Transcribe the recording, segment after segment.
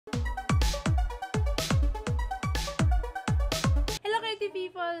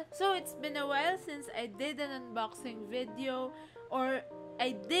people. So it's been a while since I did an unboxing video, or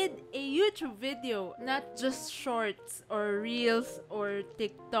I did a YouTube video, not just shorts or reels or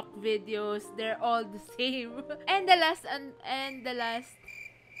TikTok videos. They're all the same. And the last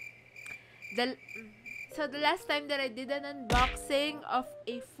so the last time that I did an unboxing of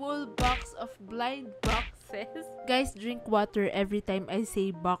a full box of blind boxes. Guys, drink water every time I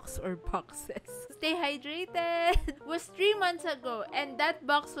say box or boxes. Stay hydrated! Was 3 months ago, and that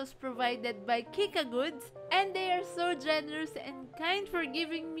box was provided by Kikagoods, and they are so generous and kind for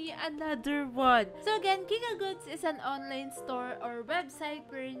giving me another one. So again, Kikagoods is an online store or website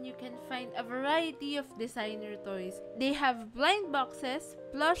wherein you can find a variety of designer toys. They have blind boxes,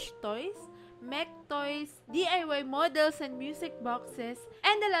 plush toys, mech toys, DIY models and music boxes,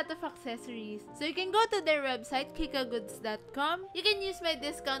 and a lot of accessories. So you can go to their website, kikagoods.com. You can use my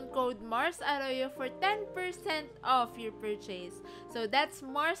discount code MarsArroyo for 10% off your purchase. So that's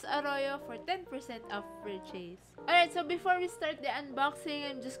MarsArroyo for 10% off purchase. Alright, so before we start the unboxing,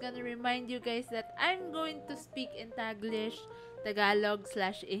 I'm just gonna remind you guys that I'm going to speak in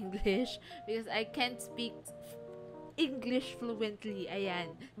Tagalog/English because I can't speak English fluently,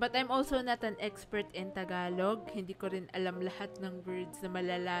 ayan. But I'm also not an expert in Tagalog. Hindi ko rin alam lahat ng words na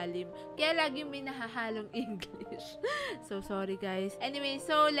malalalim. Kaya lagi may nahahalong English. So, sorry guys. Anyway,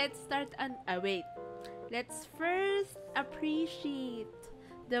 so let's start wait. Let's first appreciate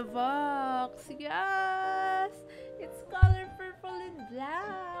the box. Yes! It's color purple and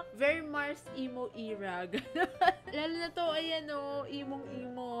black. Very Mars emo era. Lalo na to, ayan o,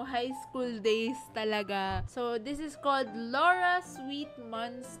 imong-imo, high school days talaga. So, this is called Laura Sweet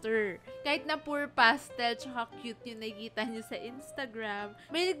Monster. Kahit na pure pastel, tsaka cute yung nakikita nyo sa Instagram.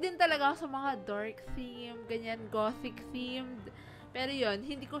 Mahilig din talaga ako sa mga dark theme, ganyan, gothic themed. Pero yun,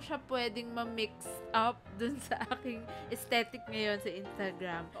 hindi ko siya pwedeng ma-mix up dun sa aking aesthetic ngayon sa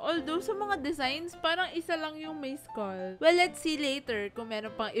Instagram. Although, sa mga designs, parang isa lang yung may skull. Well, let's see later kung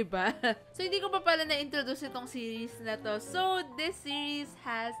meron pang iba. So, hindi ko pa pala na-introduce itong series na to. So, this series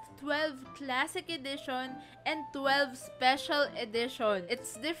has 12 Classic Edition and 12 Special Edition.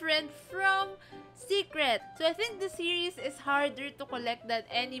 It's different from Secret. So, I think the series is harder to collect than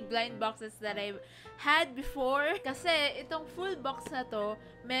any blind boxes that I've had before. Kasi, itong full box na to,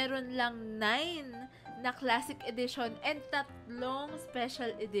 meron lang 9 na Classic Edition and 3 Special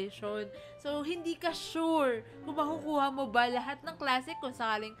Edition. So, hindi ka sure kung makukuha mo ba lahat ng Classic kung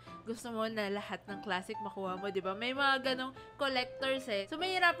sakaling gusto mo na lahat ng Classic makuha mo, diba? May mga ganong collectors eh. So,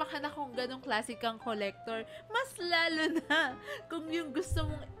 mahirapan ka na kung ganong Classic kang collector. Mas lalo na kung yung gusto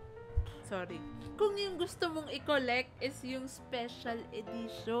mong kung yung gusto mong i-collect is yung special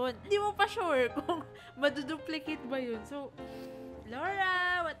edition. Hindi mo pa sure kung maduduplicate ba yun. So,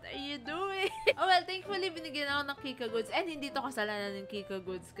 Laura, what are you doing? Oh well, thankfully, binigyan ako ng Kikagoods. And hindi to kasalanan ng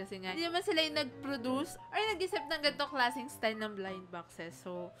Kikagoods kasi nga, hindi naman sila yung nag-produce or nag-isip ng ganito klaseng style ng blind boxes.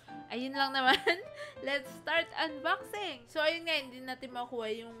 So, ayun lang naman. Let's start unboxing. So, ayun nga, hindi natin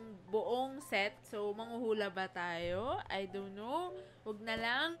makuha yung buong set. So, manghuhula ba tayo? I don't know. Huwag na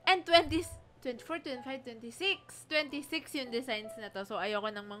lang. And 24, 25, 26. 26 yung designs na to. So,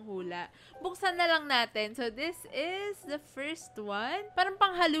 ayoko nang manghula. Buksan na lang natin. So, this is the first one. Parang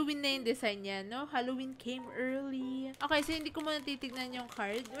pang Halloween na yung design niya, no? Halloween came early. Okay, so hindi ko muna titignan yung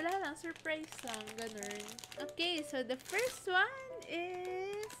card. Wala lang. Surprise lang. Ganun. Okay, so the first one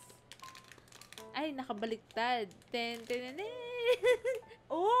is... Ay, nakabaliktad.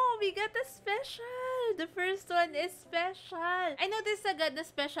 Oh, we got a special! The first one is special! I noticed agad na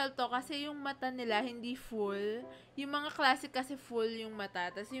special to kasi yung mata nila hindi full. Yung mga classic kasi full yung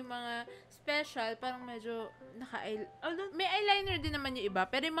mata. Tapos yung mga special, parang medyo although, may eyeliner din naman yung iba.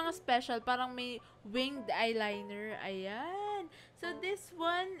 Pero yung mga special, parang may winged eyeliner. Ayan! So, this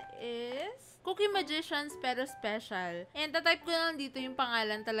one is Cookie Magicians pero special. And tatype ko lang dito yung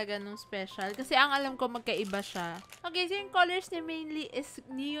pangalan talaga ng special. Kasi ang alam ko magkaiba siya. Okay, so yung colors niya mainly is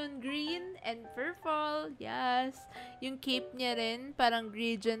neon green and purple. Yes. Yung cape niya rin, parang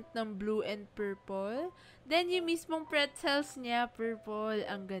gradient ng blue and purple. Then, yung mismong pretzels niya, purple.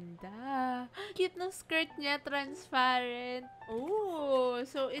 Ang ganda. Cute ng skirt niya, transparent. Oh,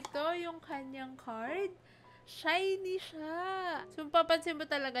 so ito yung kanyang card. Shiny siya. So, papansin mo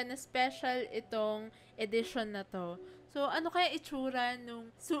talaga na special itong edition na to. So, ano kaya itsura nung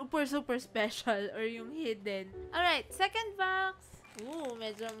super special or yung hidden? Alright, second box. Ooh,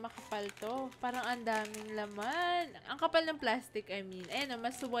 medyo makapal to. Parang ang daming laman. Ang kapal ng plastic, I mean. Ayan,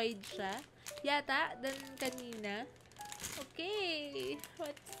 mas wide siya. Yata, than kanina. Okay,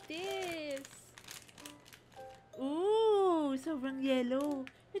 what's this? Ooh, sobrang yellow.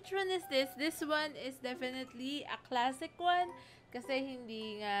 Which one is this? This one is definitely a classic one. Kasi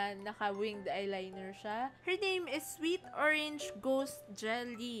hindi nga naka-winged eyeliner siya. Her name is Sweet Orange Ghost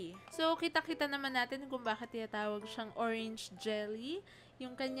Jelly. So, kita-kita naman natin kung bakit tinatawag siyang orange jelly.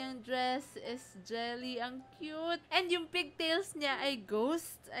 Yung kanyang dress is jelly. Ang cute. And yung pigtails niya ay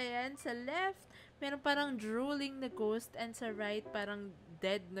ghost. Ayan, sa left, meron parang drooling na ghost. And sa right, parang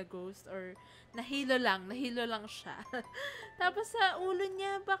dead na ghost or nahilo lang siya. Tapos sa ulo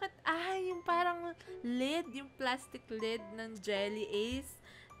niya, bakit, yung parang lid, yung plastic lid ng Jelly Ace.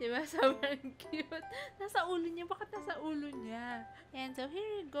 Diba? Sobrang cute. Nasa ulo niya, bakit nasa ulo niya? And so,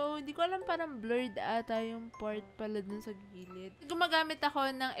 here you go. Hindi ko alam, parang blurred ata yung part pala dun sa gilid. Gumagamit ako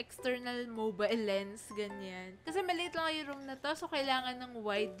ng external mobile lens, ganyan. Kasi maliit lang yung room na to, so kailangan ng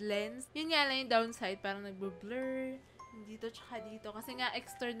wide lens. Yun nga lang yung downside, parang nagbo-blur dito tsaka dito. Kasi nga,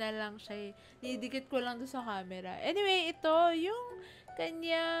 external lang siya eh. Nidikit ko lang doon sa camera. Anyway, ito yung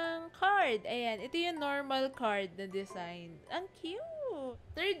kanyang card. Ayan, ito yung normal card na design. Ang cute!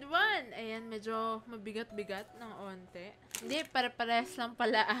 Third one. Ayan, medyo mabigat-bigat ng onte. Hindi, para-pares lang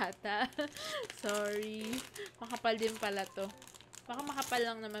pala ata. Sorry. Makapal din pala to. Baka makapal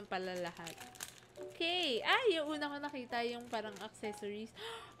lang naman pala lahat. Okay. Yung una ko nakita yung parang accessories.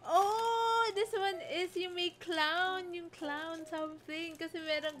 Oh, this one is yung may clown. Yung clown something. Kasi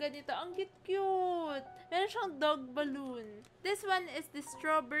meron ganito. Ang cute. Meron siyang dog balloon. This one is the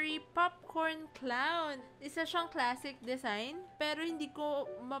strawberry popcorn clown. Isa siyang classic design. Pero hindi ko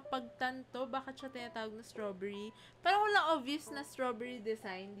mapagtanto bakit siya tinatawag na strawberry. Parang walang obvious na strawberry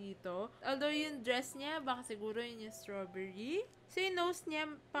design dito. Although yung dress niya, baka siguro yun yung strawberry. So, yung nose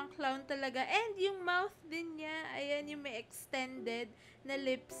niya, pang clown talaga. And yung mouth din niya, ayan, yung may extended na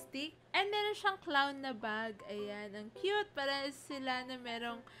lipstick. And meron siyang clown na bag. Ayan, ang cute. Para sila na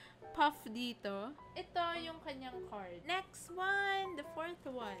merong puff dito. Ito yung kanyang card. Next one, the fourth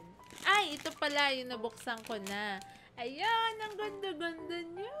one. Ito pala yung nabuksan ko na. Ayan, ang ganda-ganda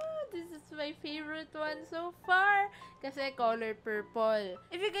niya. This is my favorite one so far. Kasi color purple.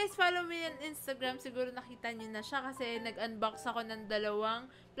 If you guys follow me on Instagram, siguro nakita niyo na siya kasi nag-unbox ako ng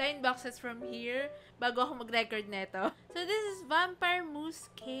 2 blind boxes from here bago ako mag-record neto. So, this is Vampire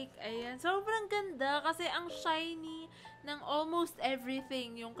Mousse Cake. Ayan, sobrang ganda kasi ang shiny ng almost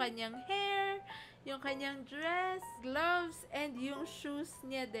everything. Yung kanyang hair, yung kanyang dress, gloves, and yung shoes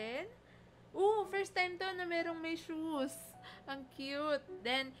niya din. First time to na merong may shoes. Ang cute.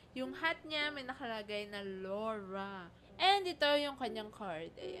 Then, yung hat niya may nakalagay na Laura. And ito yung kanyang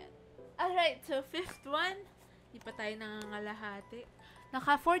card. Ayan. Alright, so fifth one. Di pa tayo nangangalahati.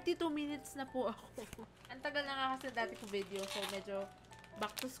 Naka 42 minutes na po ako. Ang tagal na nga kasi dati ko video. So, medyo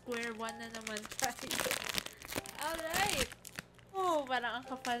back to square one na naman tayo. Alright. Parang ang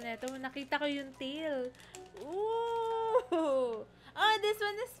kapal nito. Nakita ko yung tail. This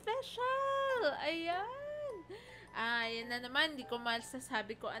one is special! Ayan! Yan na naman. Hindi ko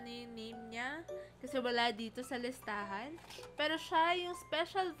masasabi ko ano yung name niya. Kasi wala dito sa listahan. Pero siya yung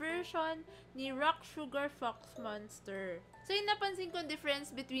special version ni Rock Sugar Fox Monster. So, yung napansin kong difference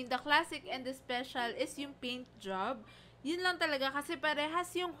between the classic and the special is yung paint job. Yun lang talaga kasi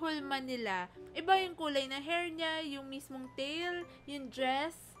parehas yung hulma nila. Iba yung kulay ng hair niya, yung mismong tail, yung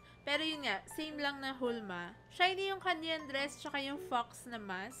dress. Pero yun nga, same lang na hulma. Shiny yung kanyang dress, tsaka yung fox na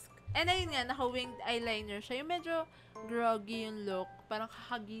mask. And ayun nga, naka-winged eyeliner siya. Yung medyo groggy yung look. Parang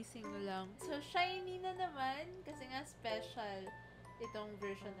kakagising lang. So, shiny na naman. Kasi nga, special itong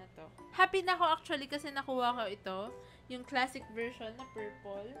version na to. Happy na ako actually kasi nakuha ko ito. Yung classic version na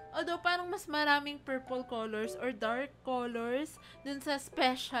purple. Although, parang mas maraming purple colors or dark colors dun sa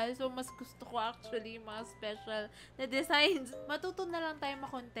special. So, mas gusto ko actually yung mga special na designs. Matuto na lang tayo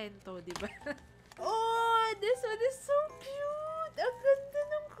makontento, di ba? This one is so cute! Ang ganda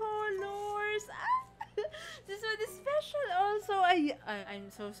ng colors! This one is special also.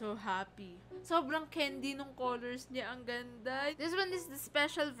 I'm so happy. Sobrang candy nung colors niya. Ang ganda. This one is the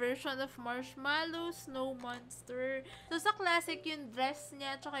special version of Marshmallow Snow Monster. So, sa classic, yung dress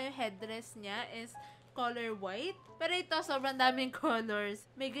niya tsaka yung headdress niya is color white. Pero ito, sobrang daming colors.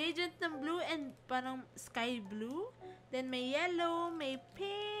 May gradient ng blue and parang sky blue. Then, may yellow, may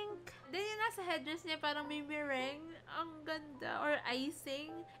pink. Then, yung nasa headdress niya, parang may meringue. Ang ganda. Or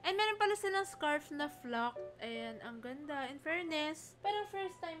icing. And meron pala silang scarf na flocked. Ayan, ang ganda. In fairness, parang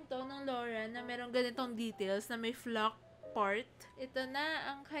first time to ng Laura na merong ganitong details na may flocked part. Ito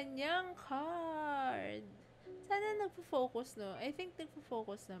na ang kanyang card. Sana nagpo-focus, no? I think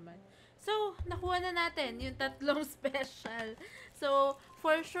nagpo-focus naman. So, nakuha na natin yung 3 special. So,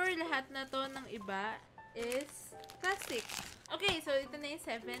 for sure, lahat na to ng iba is classic. Okay, so ito na yung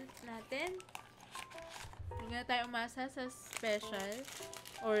 7th natin. Hindi na tayo umasa sa special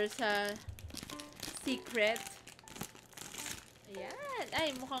or sa secret. Ayan.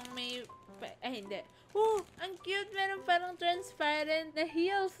 Ay, mukhang may... Ay, hindi. Ang cute. Meron parang transparent na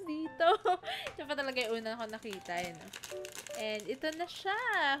heels dito. Ito pa talaga yung una ko nakita. Yun, no? And ito na siya.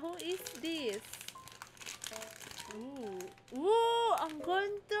 Who is this? Ang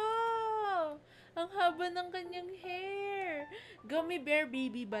ganda! Ang haba ng kanyang hair. Gummy bear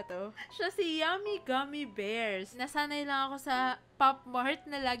baby ba to? Siya si Yummy Gummy Bears. Nasanay lang ako sa Pop Mart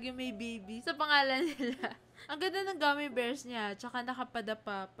na lagi may baby sa pangalan nila. Ang ganda ng gummy bears niya. Tsaka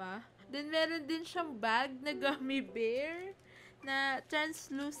nakapadapa pa. Then meron din siyang bag na gummy bear na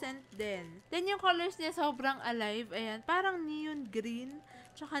translucent din. Then yung colors niya sobrang alive. Ayan, parang neon green.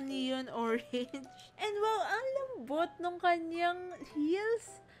 Tsaka neon orange. And wow, ang lambot nung kanyang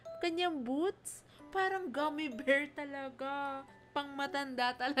heels. Kanyang boots, parang gummy bear talaga. Pang matanda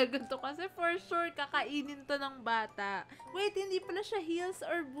talaga to kasi for sure kakainin to ng bata. Wait, hindi pala siya heels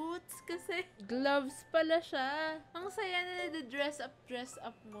or boots kasi gloves pala siya. Ang saya na dress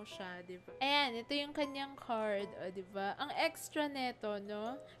up mo siya, diba? Ayan, ito yung kanyang card, o diba? Ang extra neto,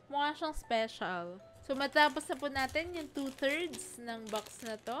 no? Mukha siyang special. So, matapos na po natin yung 2/3 ng box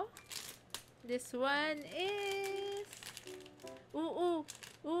na to. This one is...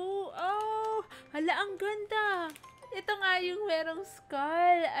 Hala, ang ganda! Ito nga yung merong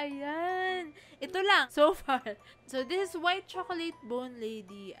skull. Ayan. Ito lang, so far. So, this is white chocolate bone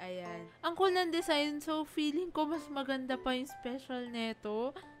lady. Ayan. Ang cool ng design. So, feeling ko mas maganda pa yung special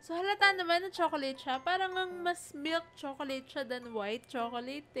neto. So, halata naman na chocolate siya. Parang ang mas milk chocolate siya than white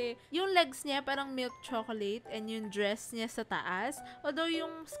chocolate eh. Yung legs niya parang milk chocolate and yung dress niya sa taas. Although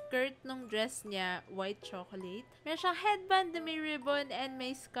yung skirt ng dress niya, white chocolate. Meron siyang headband na may ribbon and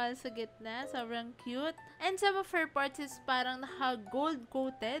may skull sa gitna. Sobrang cute. And some of her parts is parang naka-gold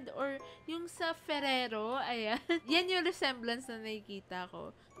coated or yung sa Ferrero. Ayan. Yan yung resemblance na nakikita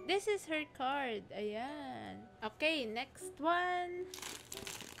ko. This is her card. Ayan. Okay, next one.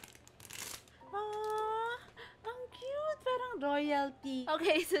 Ang cute! Parang royalty.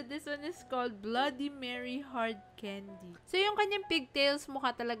 Okay, so this one is called Bloody Mary Hard Candy. So, yung kanyang pigtails,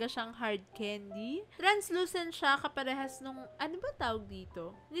 mukha talaga siyang hard candy. Translucent siya, kaparehas nung, ano ba tawag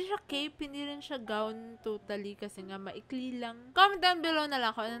dito? Hindi siya cape, hindi rin siya gown totally kasi nga maikli lang. Comment down below na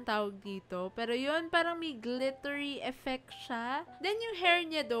lang kung anong tawag dito. Pero yun, parang may glittery effect siya. Then, yung hair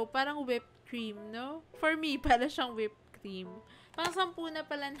niya do, parang whipped cream, no? For me, para siyang whipped cream. Pang 10 na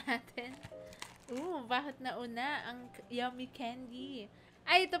pala natin. Bakit nauna ang yummy candy?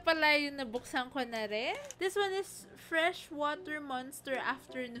 Ay, ito pala yung nabuksan ko na rin. This one is Freshwater Monster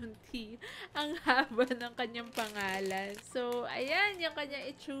Afternoon Tea. Ang haba ng kanyang pangalan. So, ayan, yung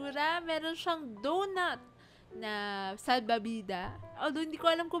kanyang itsura. Meron siyang donut na salbabida. Although, hindi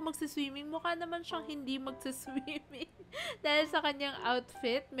ko alam kung magsiswimming. Mukha naman siyang hindi magsiswimming. Dahil sa kanyang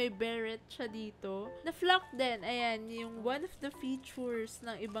outfit, may beret siya dito. Na-flock din. Ayan, yung one of the features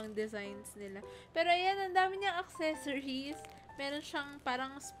ng ibang designs nila. Pero ayan, ang dami niyang accessories. Meron siyang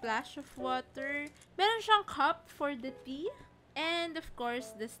parang splash of water. Meron siyang cup for the tea. And of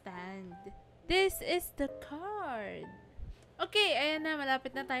course, the stand. This is the card. Okay, ayan na.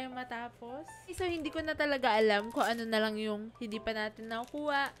 Malapit na tayong matapos. So, hindi ko na talaga alam kung ano na lang yung hindi pa natin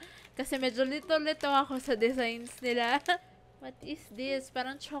nakuha. Kasi medyo lito-lito ako sa designs nila. What is this?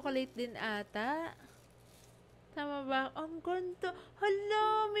 Parang chocolate din ata. Tama ba? Ang ganda.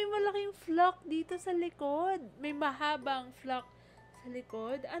 Hala, may malaking flock dito sa likod. May mahabang flock sa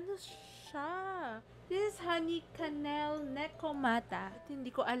likod. Ano siya? This is honey cannelle necomata. At hindi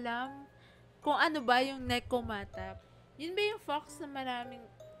ko alam kung ano ba yung necomata. Yun ba yung fox na maraming...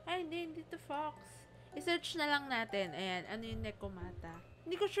 Ay, hindi to fox. I-search na lang natin. Ayan, ano yung necomata.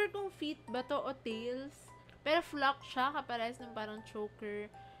 Hindi ko sure kung feet ba to o tails. Pero flock siya, kaparehas ng parang choker.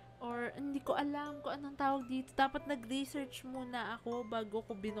 Or, hindi ko alam kung anong tawag dito. Dapat nag-research muna ako bago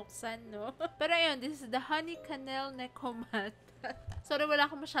ko binuksan, no? Pero ayun, this is the honey cannelle necomata. Sorry, wala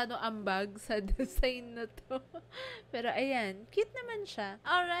akong masyadong ambag sa design na to. Pero ayan, cute naman siya.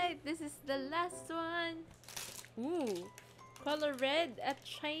 Alright, this is the last one. Color red at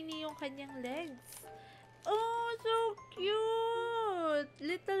shiny yung kanyang legs. Oh, so cute!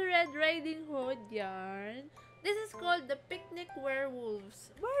 Little Red Riding Hood yarn. This is called the Picnic Werewolves.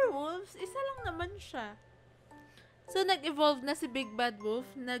 Werewolves? Isa lang naman siya. So, nag-evolve na si Big Bad Wolf.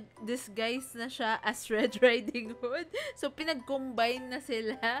 Nag-disguise na siya as Red Riding Hood. So, pinag-combine na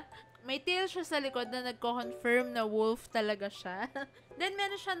sila. may tail siya sa likod na nagko-confirm na wolf talaga siya. Then,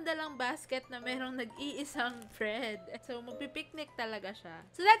 meron siyang dalang basket na merong nag-iisang bread. So, magpipiknik talaga siya.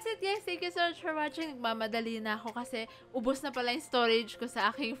 So, that's it guys. Thank you so much for watching. Nagmamadali na ako kasi ubos na pala yung storage ko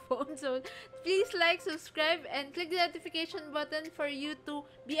sa aking phone. So, please like, subscribe, and click the notification button for you to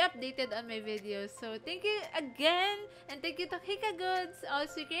be updated on my videos. So, thank you again, and thank you to Kikagoods,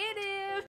 also creative!